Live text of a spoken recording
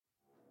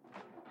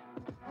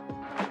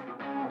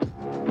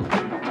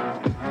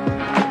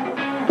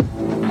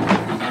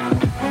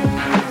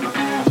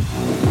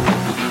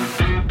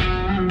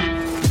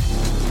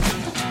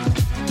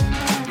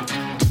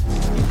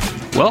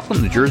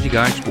Welcome to Jersey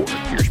Guy Sports,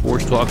 your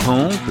sports talk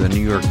home for the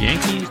New York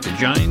Yankees, the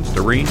Giants,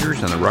 the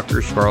Rangers, and the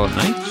Rutgers Scarlet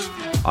Knights.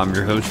 I'm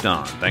your host,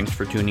 Don. Thanks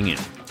for tuning in.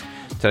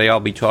 Today I'll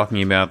be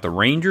talking about the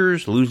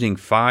Rangers losing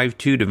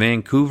 5-2 to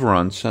Vancouver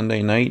on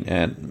Sunday night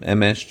at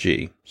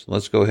MSG. So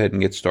let's go ahead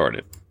and get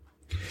started.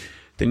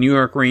 The New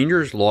York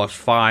Rangers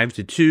lost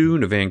 5-2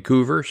 to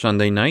Vancouver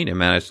Sunday night at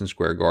Madison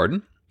Square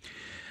Garden.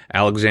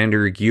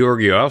 Alexander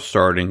Georgiev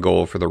started in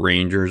goal for the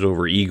Rangers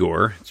over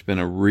Igor. It's been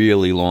a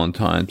really long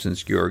time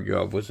since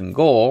Georgiev was in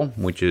goal,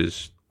 which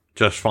is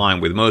just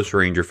fine with most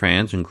Ranger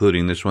fans,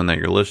 including this one that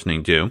you're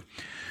listening to.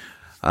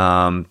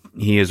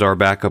 He is our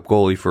backup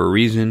goalie for a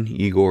reason.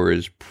 Igor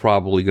is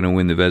probably going to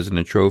win the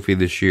Vezina Trophy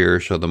this year,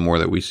 so the more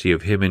that we see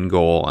of him in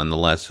goal and the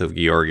less of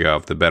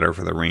Georgiev, the better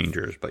for the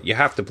Rangers. But you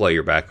have to play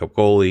your backup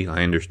goalie.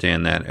 I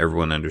understand that.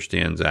 Everyone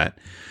understands that.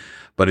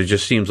 But it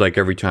just seems like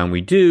every time we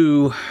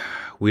do,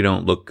 we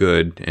don't look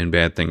good and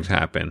bad things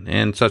happen.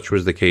 And such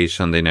was the case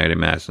Sunday night at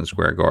Madison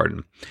Square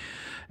Garden.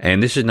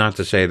 And this is not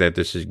to say that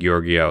this is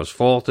Georgiev's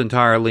fault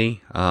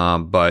entirely,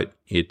 but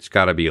it's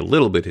got to be a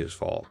little bit his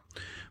fault.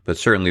 But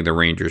certainly the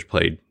Rangers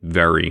played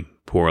very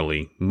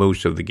poorly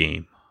most of the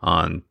game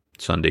on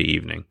Sunday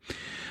evening.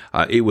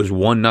 It was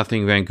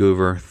 1-0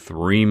 Vancouver,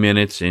 3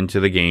 minutes into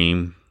the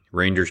game.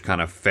 Rangers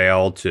kind of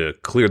failed to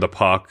clear the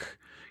puck,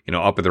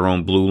 up at their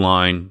own blue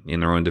line in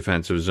their own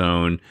defensive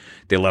zone.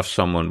 They left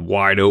someone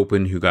wide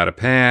open who got a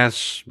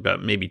pass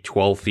about maybe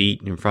 12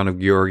 feet in front of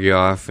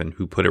Georgiev and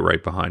who put it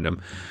right behind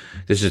him.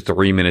 This is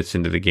 3 minutes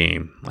into the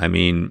game. I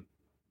mean,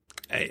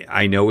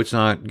 I know it's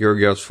not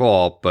Georgiev's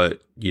fault,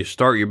 but you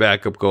start your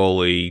backup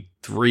goalie,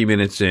 3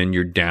 minutes in,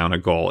 you're down a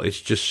goal.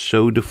 It's just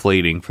so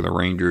deflating for the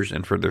Rangers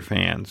and for their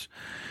fans.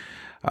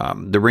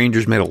 The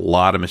Rangers made a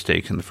lot of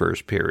mistakes in the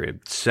first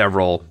period.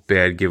 Several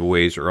bad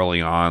giveaways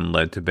early on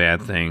led to bad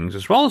things,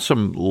 as well as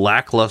some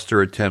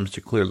lackluster attempts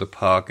to clear the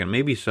puck and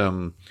maybe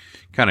some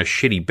kind of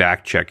shitty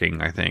back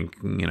checking, I think.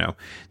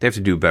 They have to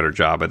do a better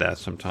job of that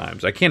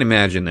sometimes. I can't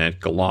imagine that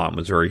Gallant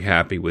was very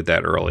happy with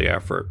that early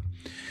effort.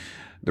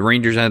 The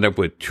Rangers ended up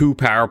with 2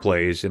 power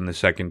plays in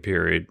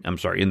the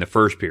in the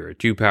first period.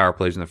 2 power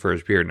plays in the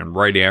first period, and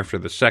right after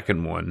the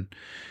second one,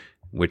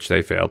 which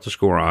they failed to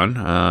score on,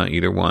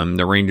 either one.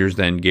 The Rangers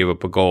then gave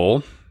up a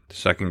goal, the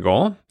second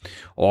goal,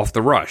 off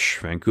the rush.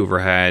 Vancouver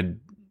had,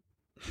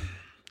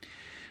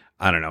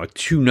 a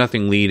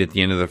 2-0 lead at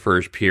the end of the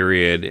first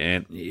period,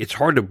 and it's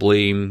hard to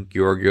blame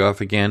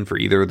Georgiev again for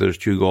either of those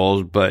 2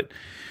 goals, but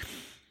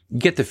you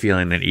get the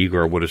feeling that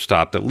Igor would have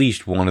stopped at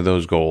least one of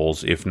those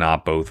goals, if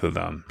not both of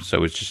them.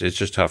 So it's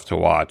just tough to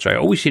watch. I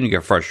always seem to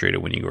get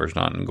frustrated when Igor's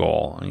not in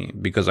goal,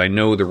 because I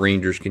know the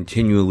Rangers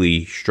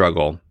continually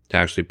struggle to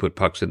actually put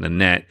pucks in the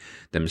net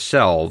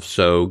themselves.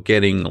 So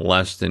getting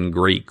less than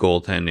great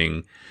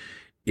goaltending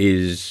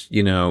is,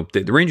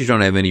 the Rangers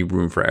don't have any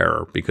room for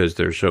error because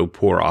they're so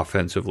poor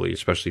offensively,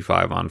 especially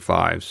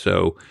 5-on-5.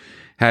 So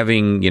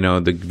having, the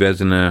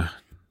Vezina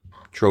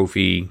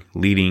Trophy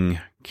leading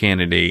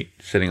candidate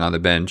sitting on the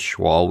bench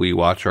while we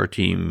watch our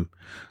team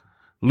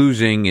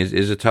losing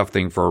is a tough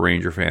thing for a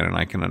Ranger fan, and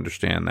I can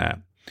understand that.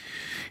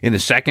 In the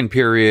second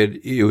period,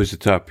 it was a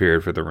tough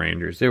period for the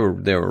Rangers. They were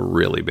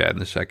really bad in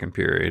the second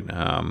period.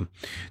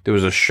 There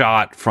was a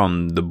shot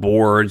from the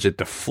boards. It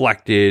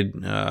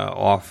deflected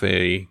off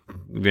a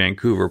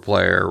Vancouver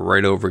player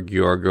right over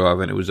Georgiev,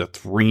 and it was a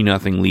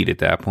 3-0 lead at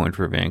that point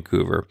for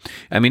Vancouver.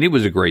 I mean, it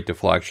was a great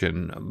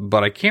deflection,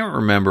 but I can't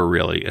remember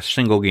really a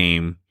single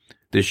game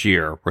this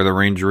year where the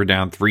Rangers were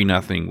down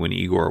 3-0 when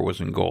Igor was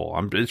in goal.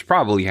 It's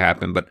probably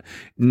happened, but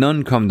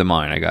none come to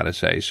mind, I got to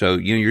say. So,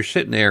 you're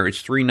sitting there,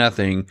 it's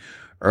 3-0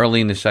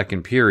 early in the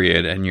second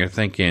period, and you're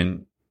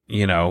thinking,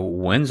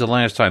 when's the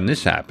last time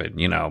this happened?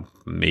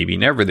 Maybe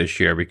never this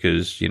year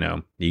because,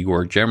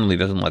 Igor generally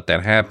doesn't let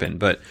that happen.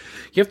 But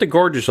you have to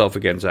guard yourself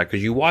against that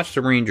because you watch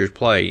the Rangers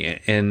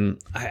play,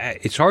 and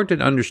it's hard to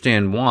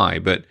understand why,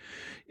 but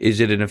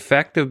is it an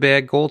effect of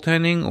bad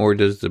goaltending, or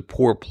does the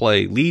poor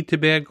play lead to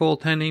bad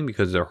goaltending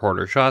because they're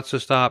harder shots to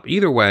stop?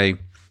 Either way,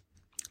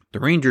 the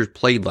Rangers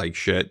played like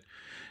shit.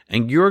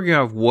 And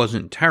Georgiev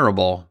wasn't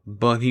terrible,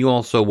 but he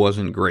also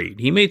wasn't great.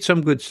 He made some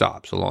good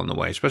stops along the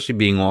way, especially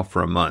being off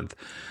for a month.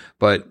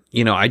 But,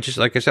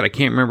 like I said, I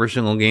can't remember a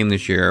single game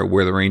this year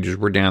where the Rangers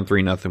were down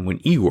 3-0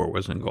 when Igor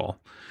was in goal.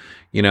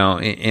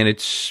 And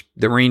it's,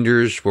 the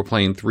Rangers were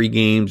playing 3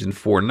 games in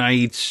 4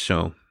 nights,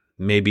 so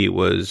maybe it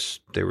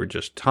was, they were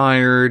just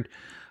tired.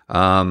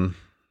 The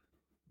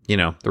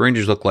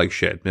Rangers looked like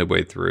shit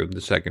midway through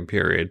the second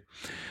period.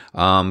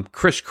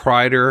 Chris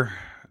Kreider,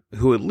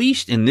 who at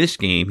least in this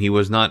game, he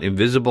was not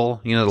invisible.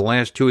 The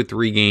last 2 or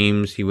 3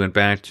 games, he went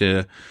back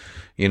to,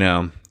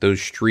 those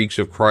streaks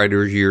of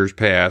Kreider's years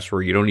past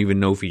where you don't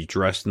even know if he's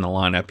dressed in the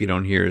lineup. You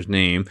don't hear his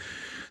name.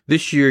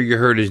 This year you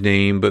heard his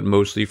name, but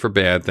mostly for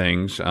bad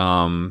things. You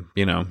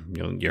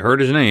heard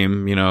his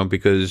name,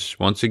 because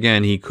once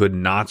again, he could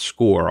not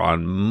score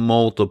on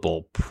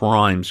multiple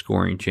prime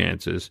scoring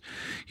chances.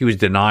 He was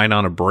denied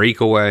on a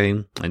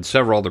breakaway and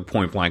several other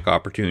point-blank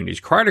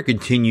opportunities. Kreider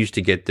continues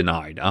to get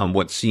denied on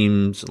what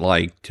seems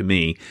like, to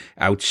me,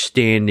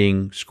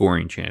 outstanding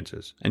scoring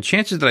chances. And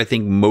chances that I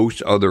think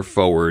most other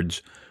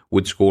forwards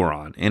would score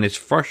on. And it's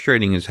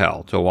frustrating as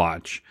hell to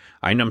watch.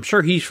 I'm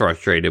sure he's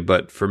frustrated,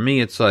 but for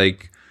me, it's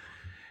like,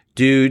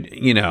 dude,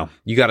 you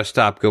got to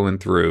stop going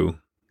through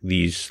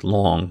these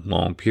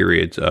long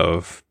periods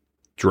of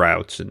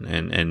droughts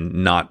and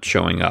not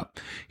showing up.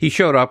 He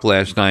showed up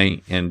last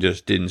night and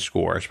just didn't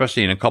score,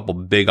 especially in a couple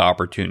big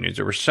opportunities.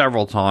 There were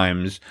several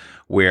times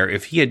where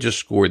if he had just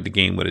scored, the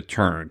game would have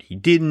turned. He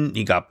didn't.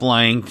 He got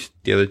blanked.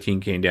 The other team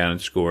came down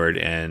and scored,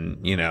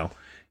 and,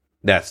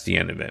 that's the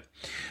end of it.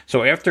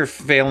 So after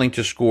failing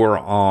to score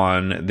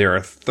on their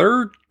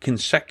third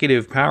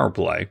consecutive power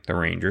play, the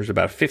Rangers,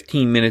 about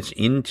 15 minutes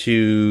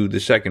into the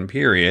second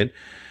period,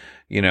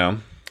 to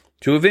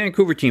a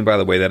Vancouver team, by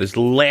the way, that is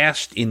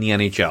last in the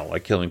NHL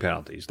at killing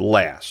penalties.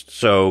 Last.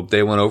 So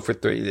they went 0 for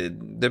 3.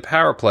 The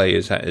power play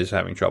is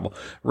having trouble.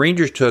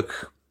 Rangers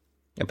took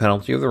a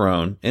penalty of their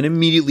own and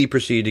immediately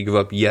proceeded to give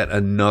up yet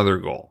another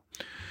goal.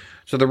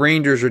 So the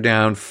Rangers are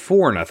down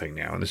 4-0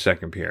 now in the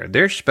second period.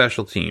 Their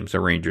special teams,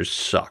 the Rangers,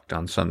 sucked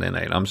on Sunday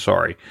night. I'm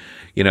sorry.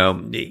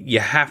 You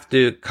have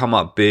to come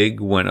up big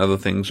when other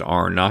things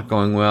are not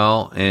going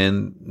well,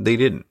 and they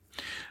didn't.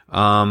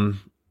 And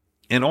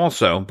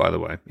also, by the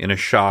way, in a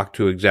shock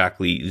to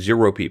exactly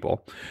 0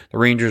 people, the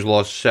Rangers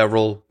lost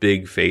several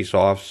big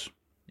face-offs,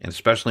 and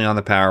especially on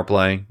the power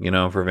play,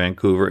 for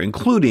Vancouver,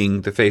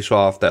 including the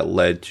face-off that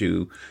led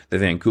to the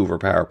Vancouver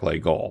power play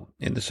goal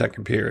in the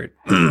second period.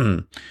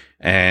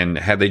 And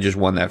had they just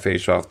won that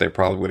face-off, they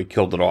probably would have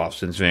killed it off,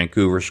 since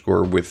Vancouver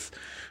scored with,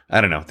 I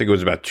think it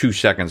was about 2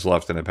 seconds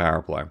left in the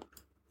power play.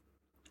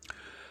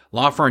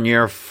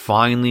 Lafreniere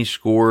finally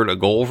scored a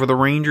goal for the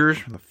Rangers.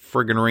 The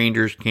friggin'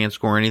 Rangers can't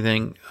score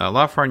anything.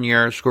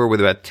 Lafreniere scored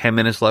with about 10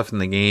 minutes left in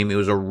the game. It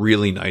was a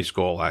really nice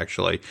goal,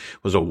 actually.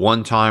 It was a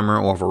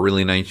one-timer off a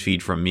really nice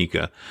feed from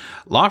Mika.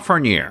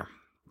 Lafreniere,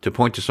 to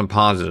point to some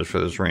positives for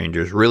this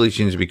Rangers, really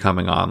seems to be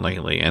coming on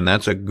lately, and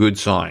that's a good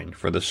sign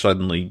for the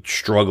suddenly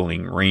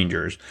struggling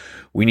Rangers.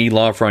 We need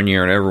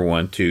Lafreniere and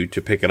everyone to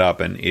pick it up,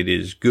 and it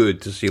is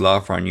good to see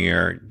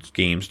Lafreniere's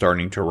game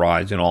starting to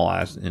rise in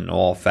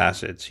all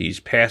facets. He's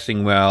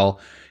passing well,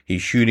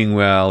 he's shooting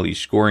well, he's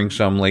scoring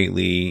some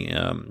lately.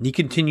 He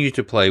continues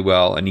to play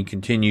well, and he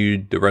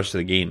continued the rest of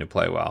the game to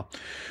play well.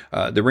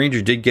 The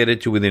Rangers did get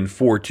it to within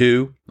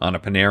 4-2 on a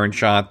Panarin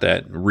shot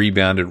that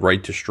rebounded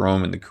right to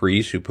Strome in the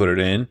crease, who put it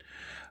in.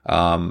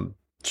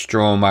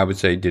 Strome, I would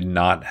say, did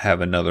not have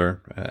had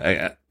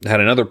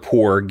another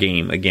poor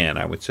game again,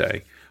 I would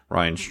say,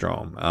 Ryan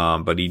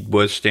Strome. But he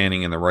was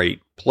standing in the right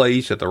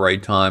place at the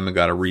right time and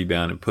got a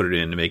rebound and put it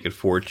in to make it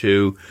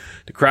 4-2.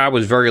 The crowd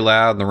was very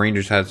loud, and the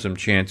Rangers had some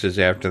chances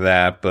after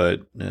that,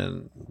 but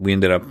we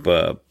ended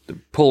up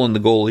pulling the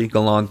goalie.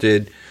 Gallant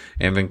did,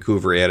 and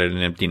Vancouver added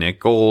an empty net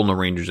goal, and the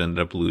Rangers ended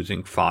up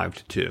losing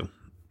 5-2.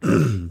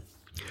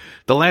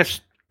 The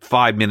last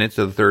 5 minutes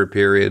of the third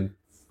period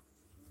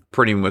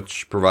pretty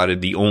much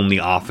provided the only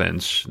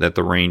offense that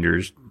the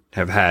Rangers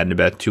have had in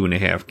about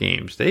 2.5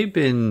 games. They've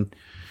been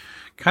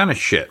kind of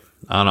shit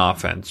on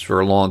offense for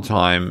a long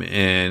time,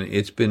 and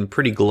it's been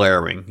pretty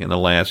glaring in the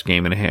last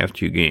game and a half,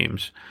 2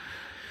 games.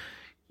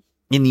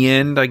 In the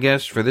end, I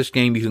guess, for this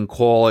game, you can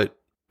call it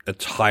a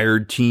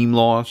tired team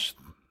loss.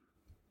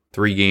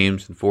 3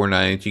 games and 4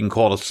 nights. You can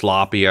call it a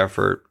sloppy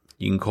effort.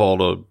 You can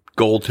call it a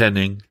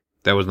goaltending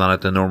that was not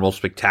at the normal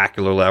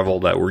spectacular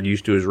level that we're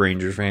used to as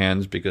Rangers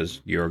fans, because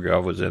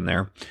Yurgov was in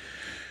there.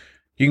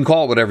 You can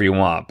call it whatever you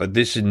want, but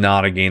this is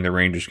not a game the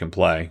Rangers can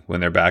play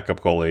when their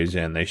backup goalie is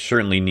in. They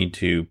certainly need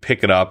to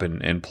pick it up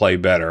and play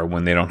better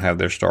when they don't have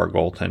their star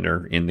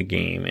goaltender in the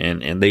game,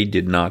 and they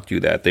did not do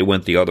that. They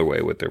went the other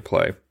way with their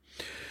play.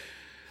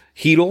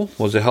 Hedl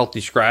was a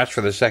healthy scratch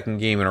for the second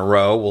game in a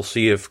row. We'll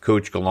see if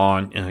Coach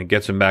Gallant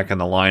gets him back in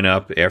the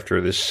lineup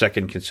after this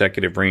second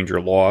consecutive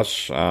Ranger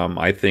loss.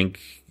 I think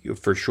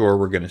for sure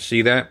we're going to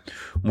see that.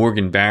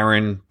 Morgan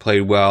Barron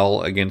played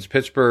well against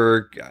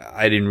Pittsburgh.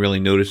 I didn't really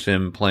notice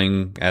him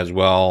playing as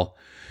well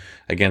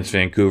against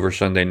Vancouver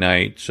Sunday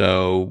night.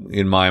 So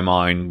in my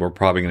mind, we're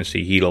probably going to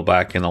see Hedl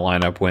back in the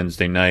lineup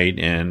Wednesday night,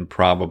 and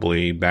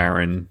probably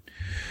Barron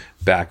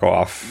back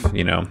off,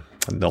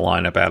 the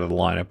lineup, out of the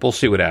lineup. We'll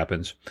see what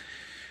happens.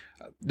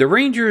 The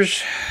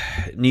Rangers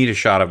need a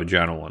shot of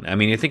adrenaline.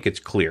 I think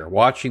it's clear.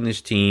 Watching this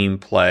team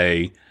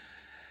play,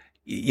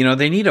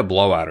 they need a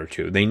blowout or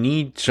two. They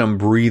need some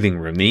breathing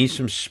room. They need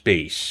some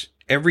space.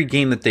 Every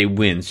game that they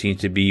win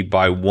seems to be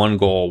by 1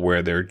 goal,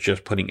 where they're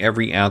just putting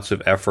every ounce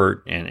of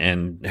effort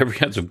and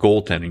every ounce of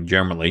goaltending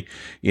generally,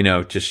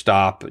 to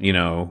stop,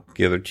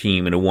 the other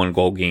team in a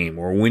 1-goal game,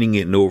 or winning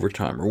it in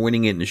overtime, or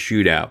winning it in a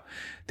shootout.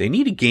 They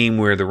need a game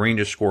where the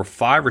Rangers score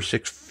 5 or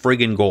 6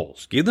 friggin'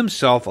 goals. Give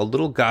themselves a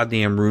little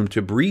goddamn room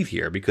to breathe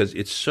here, because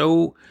it's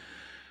so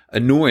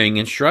annoying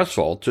and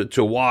stressful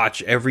to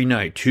watch every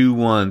night.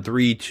 2-1,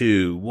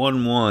 3-2,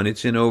 1-1.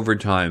 It's in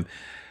overtime.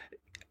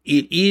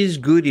 It is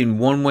good in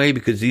one way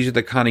because these are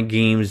the kind of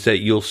games that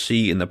you'll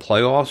see in the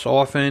playoffs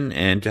often,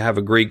 and to have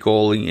a great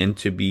goalie and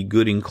to be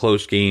good in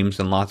close games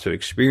and lots of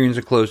experience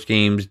in close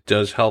games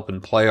does help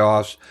in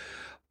playoffs.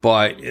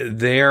 But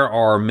there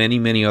are many,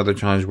 many other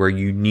times where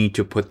you need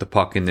to put the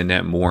puck in the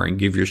net more and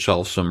give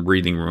yourself some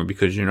breathing room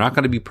because you're not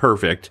going to be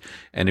perfect.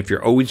 And if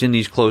you're always in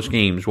these close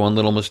games, one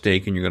little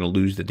mistake and you're going to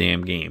lose the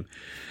damn game.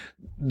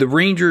 The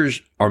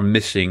Rangers are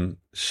missing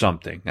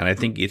something, and I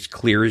think it's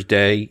clear as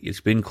day.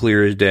 It's been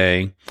clear as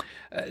day.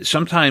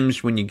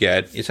 Sometimes when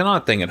it's an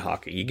odd thing in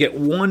hockey. You get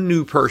one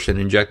new person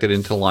injected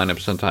into the lineup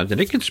sometimes, and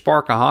it can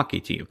spark a hockey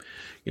team,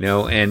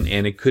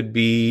 and it could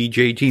be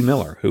JT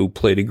Miller, who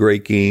played a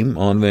great game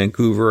on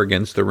Vancouver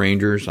against the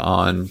Rangers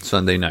on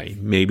Sunday night.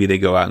 Maybe they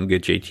go out and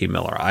get JT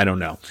Miller. I don't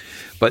know.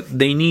 But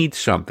they need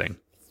something.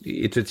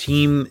 It's a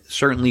team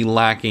certainly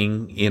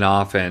lacking in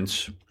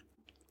offense.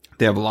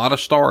 They have a lot of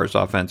stars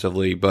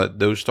offensively, but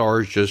those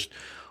stars just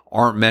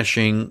aren't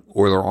meshing,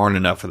 or there aren't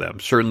enough of them.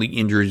 Certainly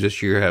injuries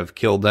this year have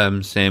killed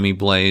them. Sammy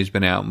Blais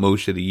been out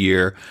most of the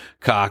year.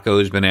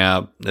 Kakko's been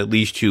out at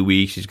least 2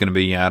 weeks. He's going to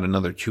be out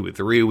another 2 or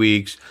 3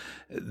 weeks.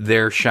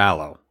 They're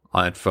shallow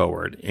on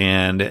forward,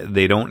 and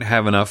they don't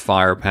have enough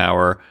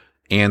firepower,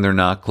 and they're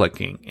not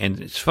clicking. And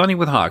it's funny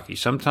with hockey.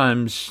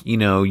 Sometimes,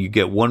 you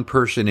get one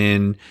person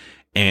in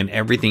and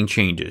everything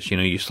changes.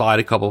 You slide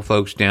a couple of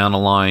folks down the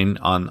line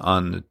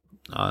on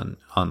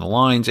the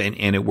lines,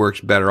 and it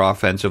works better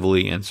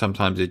offensively, and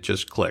sometimes it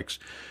just clicks.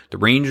 The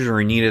Rangers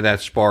are in need of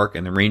that spark,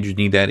 and the Rangers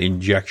need that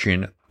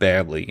injection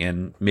badly.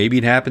 And maybe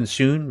it happens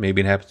soon.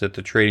 Maybe it happens at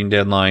the trading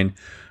deadline,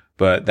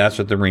 but that's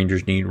what the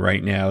Rangers need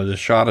right now, is a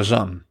shot of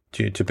something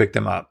to pick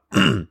them up.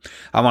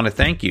 I want to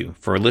thank you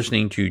for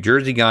listening to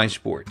Jersey Guy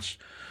Sports.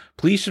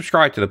 Please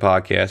subscribe to the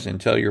podcast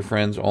and tell your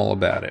friends all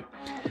about it.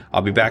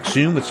 I'll be back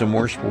soon with some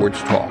more sports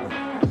talk.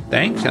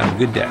 Thanks, and have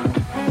a good day.